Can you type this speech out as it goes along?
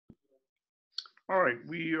All right,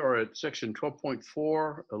 we are at section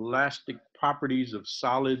 12.4, elastic properties of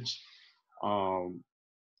solids. Um,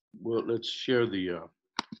 well, let's share the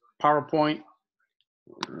PowerPoint.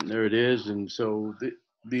 And there it is. And so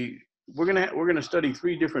the we're gonna study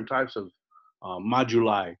three different types of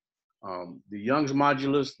moduli: the Young's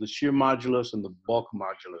modulus, the shear modulus, and the bulk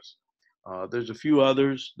modulus. There's a few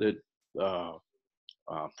others that uh,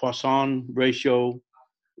 Poisson ratio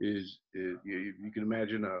is you can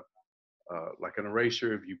imagine a like an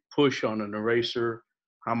eraser. If you push on an eraser,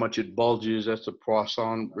 how much it bulges, that's the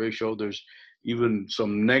Poisson ratio. There's even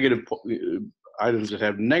some negative items that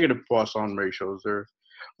have negative Poisson ratios. They're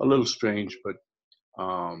a little strange, but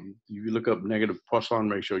if you look up negative Poisson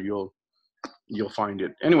ratio, you'll find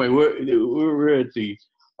it. Anyway, we're at the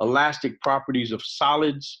elastic properties of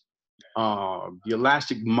solids. The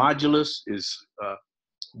elastic modulus is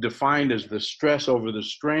defined as the stress over the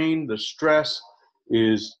strain. The stress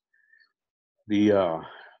is the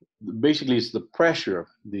basically it's the pressure,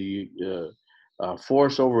 the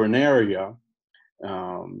force over an area,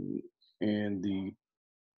 um, and the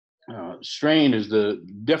strain is the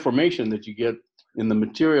deformation that you get in the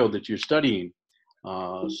material that you're studying.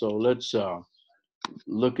 So let's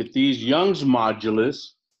look at these. Young's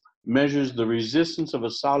modulus measures the resistance of a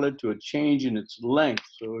solid to a change in its length.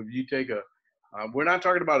 So if you take we're not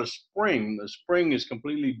talking about a spring. The spring is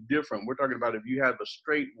completely different. We're talking about if you have a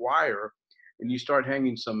straight wire and you start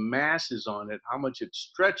hanging some masses on it, how much it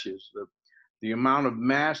stretches. The amount of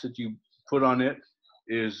mass that you put on it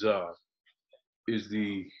is uh, is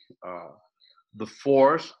uh, the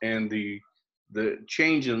force, and the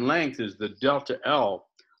change in length is the delta L.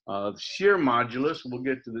 The shear modulus, we'll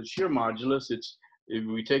get to the shear modulus. It's if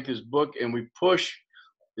we take this book and we push,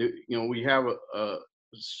 we have a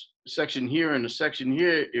section here and a section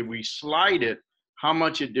here. If we slide it, how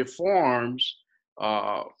much it deforms,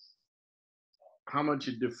 uh, how much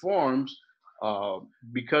it deforms uh,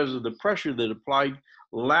 because of the pressure that applied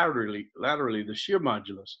laterally, the shear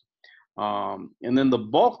modulus. And then the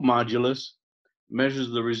bulk modulus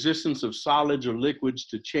measures the resistance of solids or liquids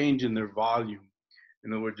to change in their volume.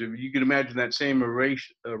 In other words, if you can imagine that same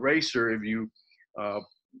eraser, if you uh,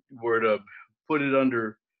 were to put it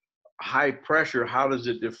under high pressure, how does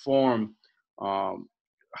it deform?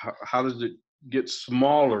 How does it get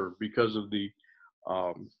smaller because of the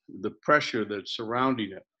pressure that's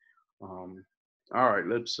surrounding it? Um, all right,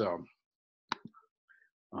 let's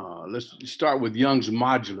start with Young's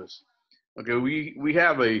modulus. Okay, we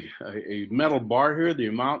have a metal bar here. The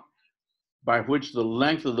amount by which the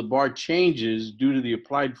length of the bar changes due to the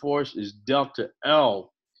applied force is delta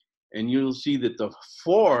L. And you'll see that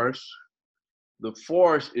force, the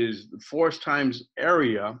force is the force times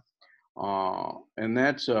area, and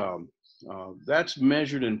that's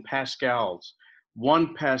measured in pascals.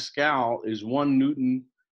 1 pascal is 1 Newton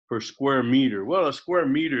per square meter. Well, a square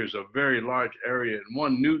meter is a very large area, and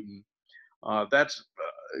 1 Newton, that's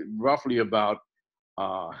roughly about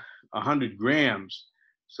 100 grams.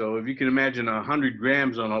 So if you can imagine 100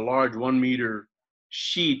 grams on a large 1 meter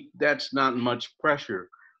sheet, that's not much pressure.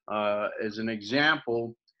 As an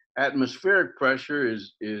example, atmospheric pressure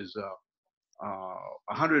is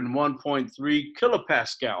 101.3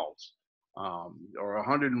 kilopascals, or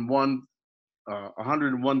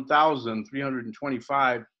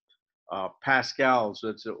 101,325 pascals.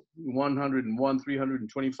 That's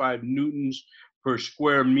 101,325 newtons per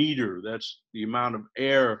square meter. That's the amount of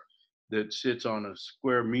air that sits on a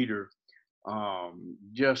square meter.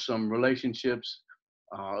 Just some relationships.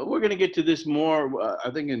 We're going to get to this more,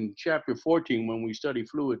 I think, in chapter 14 when we study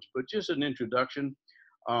fluids, but just an introduction.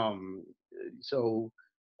 Um, so,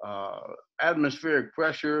 uh, atmospheric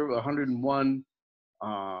pressure, 101.325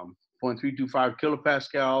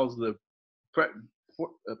 kilopascals. The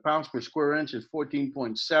pounds per square inch is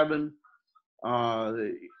 14.7.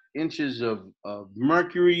 The inches of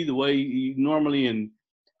mercury, the way you normally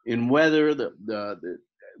in weather, the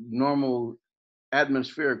normal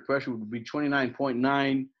atmospheric pressure would be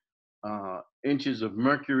 29.9 inches of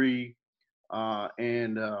mercury,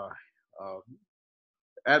 and uh,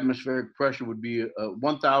 atmospheric pressure would be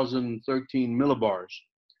 1,013 millibars.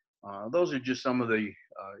 Those are just some of the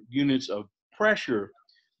units of pressure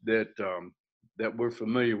that we're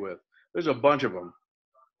familiar with. There's a bunch of them.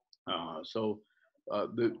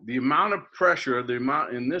 The amount of pressure, the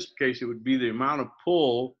amount in this case, it would be the amount of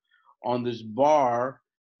pull on this bar.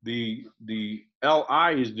 The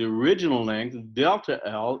Li is the original length. Delta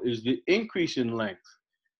L is the increase in length.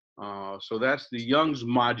 So that's the Young's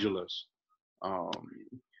modulus. Um,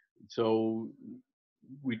 so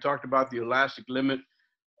we talked about the elastic limit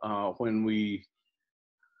when we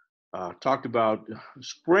talked about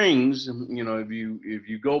springs. You know, if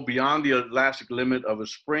you go beyond the elastic limit of a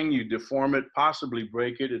spring, you deform it, possibly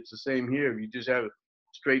break it. It's the same here. If you just have a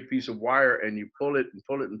straight piece of wire and you pull it and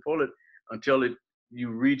pull it and pull it until you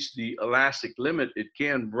reach the elastic limit, it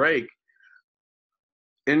can break,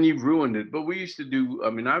 and you've ruined it. But we used to do. I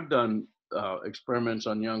mean, I've done experiments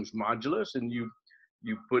on Young's modulus, and you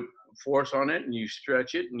put force on it and you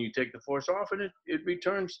stretch it and you take the force off, and it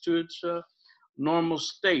returns to its normal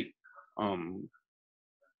state. Um,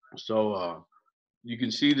 so you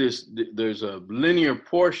can see this, there's a linear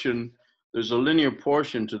portion,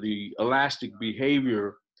 to the elastic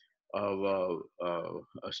behavior of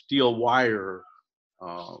a steel wire.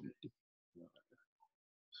 Um,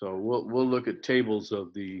 so we'll look at tables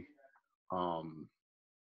of um,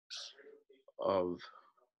 of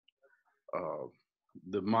uh,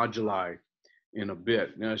 the moduli in a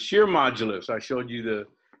bit. Now, shear modulus, I showed you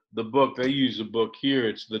the book. They use the book here.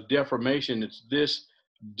 It's the deformation. It's this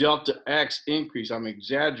delta x increase. I'm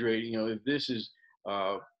exaggerating. You know, if this is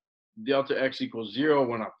delta x equals 0,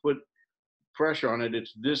 when I put pressure on it,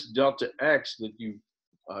 it's this delta x that you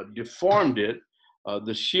deformed it.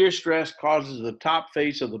 The shear stress causes the top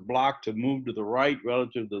face of the block to move to the right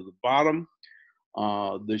relative to the bottom.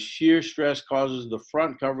 The shear stress causes the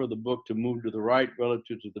front cover of the book to move to the right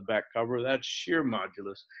relative to the back cover. That's shear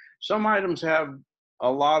modulus. Some items have a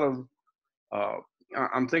lot of,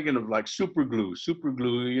 I'm thinking of like super glue. Super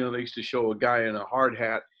glue, you know, they used to show a guy in a hard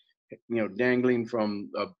hat, you know, dangling from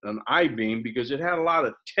an I-beam because it had a lot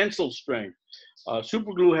of tensile strength.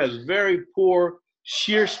 Super glue has very poor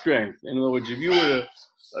shear strength. In other words, if you were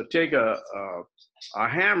to take a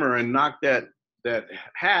hammer and knock that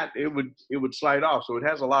hat, it would slide off. So it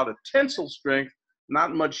has a lot of tensile strength,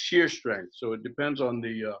 not much shear strength. So it depends on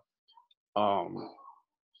the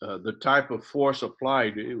type of force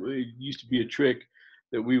applied. It used to be a trick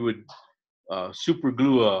that we would super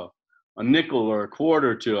glue a nickel or a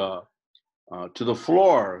quarter to the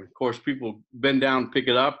floor. Of course, people bend down, pick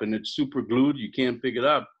it up, and it's super glued. You can't pick it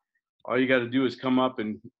up. All you got to do is come up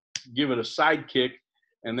and give it a side kick,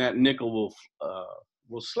 and that nickel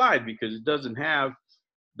will slide because it doesn't have.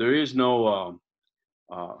 There is no.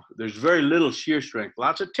 There's very little shear strength.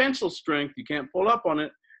 Lots of tensile strength. You can't pull up on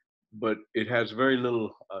it, but it has very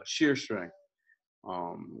little shear strength.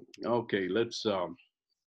 Okay, let's. So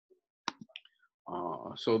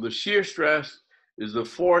the shear stress is the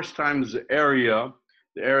force times the area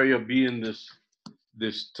being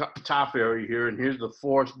this top area here, and here's the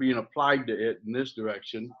force being applied to it in this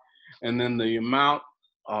direction, and then the amount,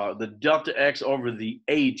 the delta x over the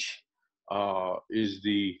h is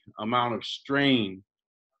the amount of strain.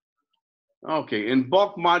 Okay, in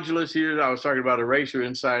bulk modulus here, I was talking about eraser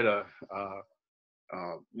inside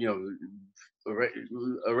you know,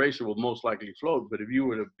 eraser will most likely float, but if you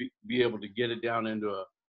were to be able to get it down into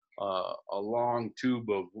a long tube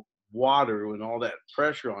of water and all that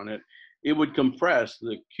pressure on it, it would compress.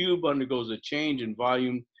 The cube undergoes a change in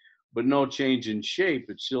volume, but no change in shape.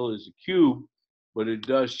 It still is a cube, but it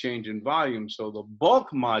does change in volume. So the bulk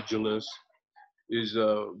modulus is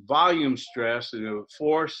a volume stress, you know,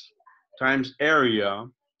 force times area,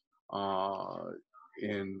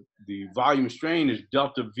 and the volume strain is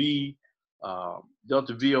delta V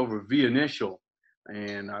over V initial.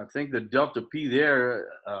 And I think the delta P there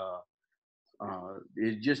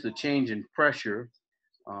is just the change in pressure,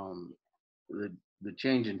 the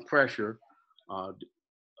change in pressure. Uh,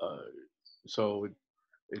 uh, so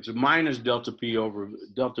it's a minus delta P over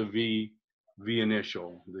delta V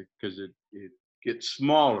initial because it gets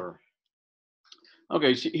smaller.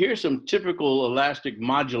 Okay, so here's some typical elastic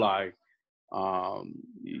moduli.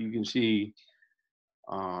 You can see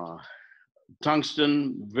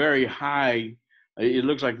tungsten, very high. It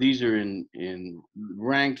looks like these are in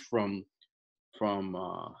ranked from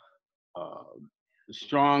uh,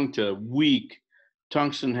 strong to weak.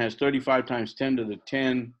 Tungsten has 35 times 10 to the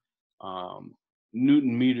 10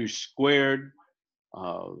 Newton meters squared.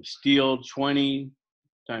 Steel 20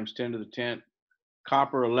 times 10 to the 10.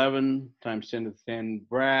 Copper 11 times 10 to the 10.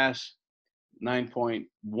 Brass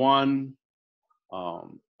 9.1.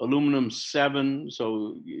 Aluminum 7.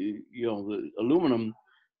 So you know the aluminum,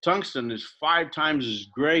 tungsten is 5 times as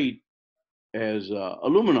great as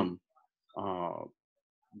aluminum.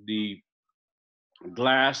 The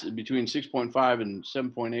glass is between 6.5 and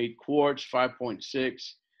 7.8. Quartz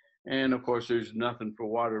 5.6. And of course, there's nothing for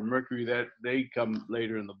water and mercury. That they come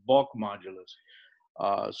later in the bulk modulus.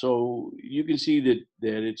 So you can see that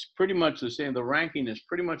it's pretty much the same. The ranking is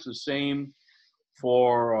pretty much the same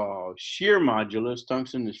for shear modulus.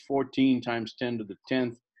 Tungsten is 14 times 10 to the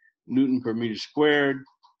 10th Newton per meter squared.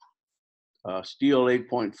 steel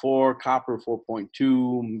 8.4, copper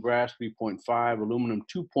 4.2, brass 3.5, aluminum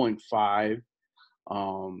 2.5.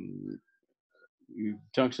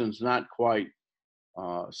 Tungsten's not quite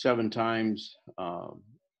 7 times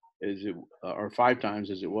as it, or 5 times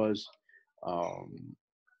as it was.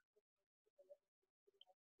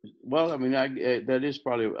 Well, I mean, that is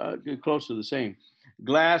probably close to the same.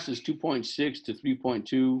 Glass is 2.6 to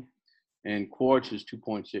 3.2, and quartz is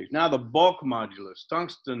 2.6. Now the bulk modulus: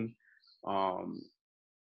 tungsten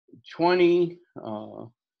 20,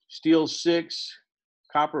 steel 6,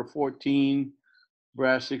 copper 14,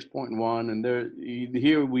 brass 6.1, and there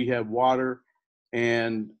here we have water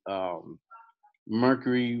and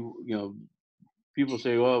mercury. You know, people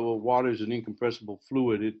say, well, water is an incompressible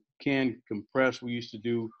fluid. It can compress. We used to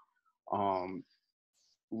do.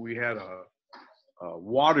 We had a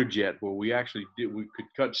water jet where we actually we could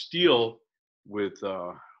cut steel with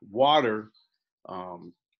water. I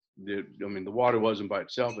mean, the water wasn't by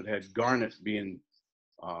itself. It had garnet being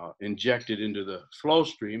injected into the flow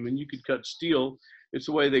stream, and you could cut steel. It's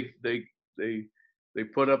the way they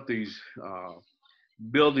put up these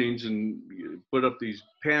buildings and put up these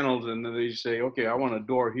panels, and then they say, okay, I want a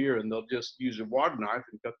door here, and they'll just use a water knife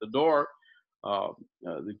and cut the door.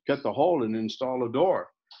 They cut the hole and install a door.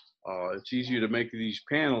 It's easier to make these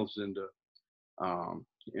panels and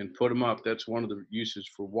put them up. That's one of the uses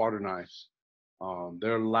for water knives.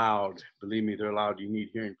 They're loud. Believe me, they're loud. You need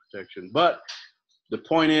hearing protection. But the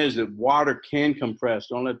point is that water can compress.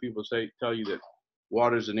 Don't let people tell you that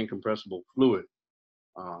water is an incompressible fluid.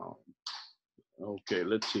 Okay,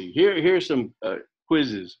 let's see. Here's some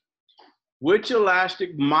quizzes. Which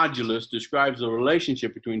elastic modulus describes the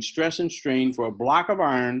relationship between stress and strain for a block of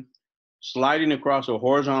iron sliding across a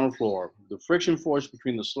horizontal floor? The friction force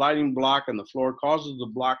between the sliding block and the floor causes the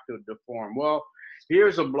block to deform. Well,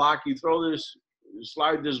 here's a block. You throw this,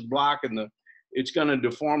 slide this block, and it's going to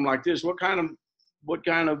deform like this. What kind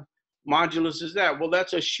of modulus is that? Well,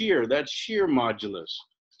 that's a shear. That's shear modulus.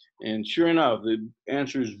 And sure enough, the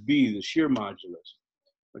answer is B, the shear modulus.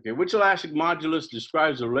 Okay, which elastic modulus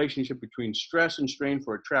describes the relationship between stress and strain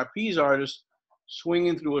for a trapeze artist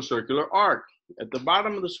swinging through a circular arc? At the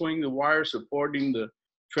bottom of the swing, the wires supporting the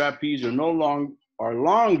trapeze are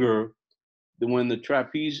longer than when the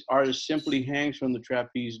trapeze artist simply hangs from the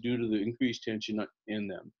trapeze due to the increased tension in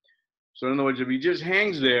them. So in other words, if he just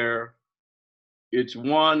hangs there, it's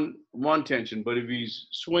one tension, but if he's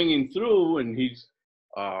swinging through and he's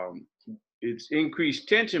it's increased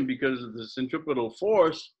tension because of the centripetal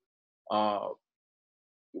force.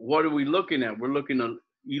 What are we looking at? We're looking at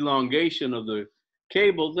elongation of the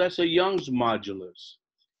cable. That's a Young's modulus.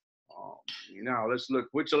 Now let's look.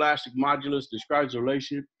 Which elastic modulus describes the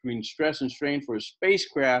relationship between stress and strain for a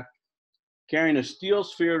spacecraft carrying a steel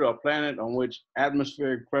sphere to a planet on which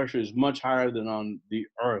atmospheric pressure is much higher than on the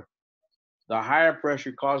Earth? The higher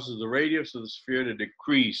pressure causes the radius of the sphere to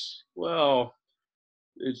decrease. Well,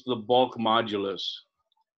 it's the bulk modulus.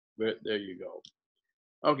 But there you go.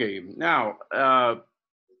 Okay, now,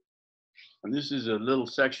 and this is a little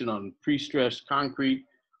section on pre-stressed concrete.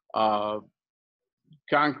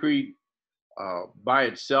 Concrete by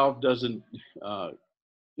itself doesn't,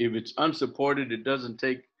 if it's unsupported, it doesn't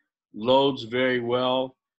take loads very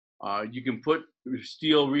well. You can put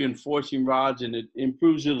steel reinforcing rods and it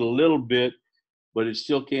improves it a little bit, but it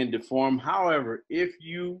still can deform. However,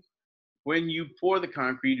 when you pour the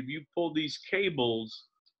concrete, if you pull these cables,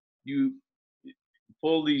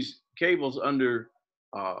 under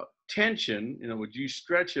tension, would you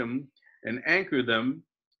stretch them and anchor them,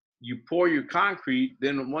 you pour your concrete,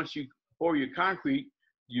 then once you pour your concrete,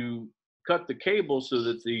 you cut the cable so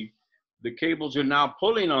that the cables are now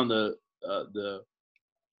pulling on the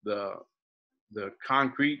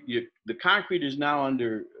concrete. The concrete is now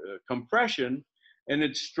under compression, and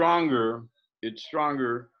it's stronger. It's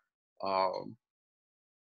stronger.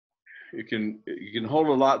 You can hold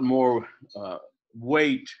a lot more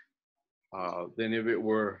weight than if it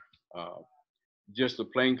were just a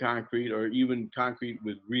plain concrete or even concrete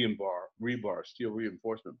with rebar, steel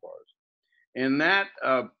reinforcement bars. And that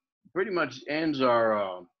pretty much ends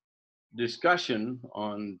our discussion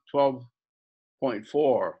on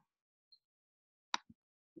 12.4.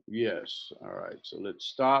 Yes, all right, so let's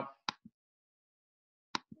stop.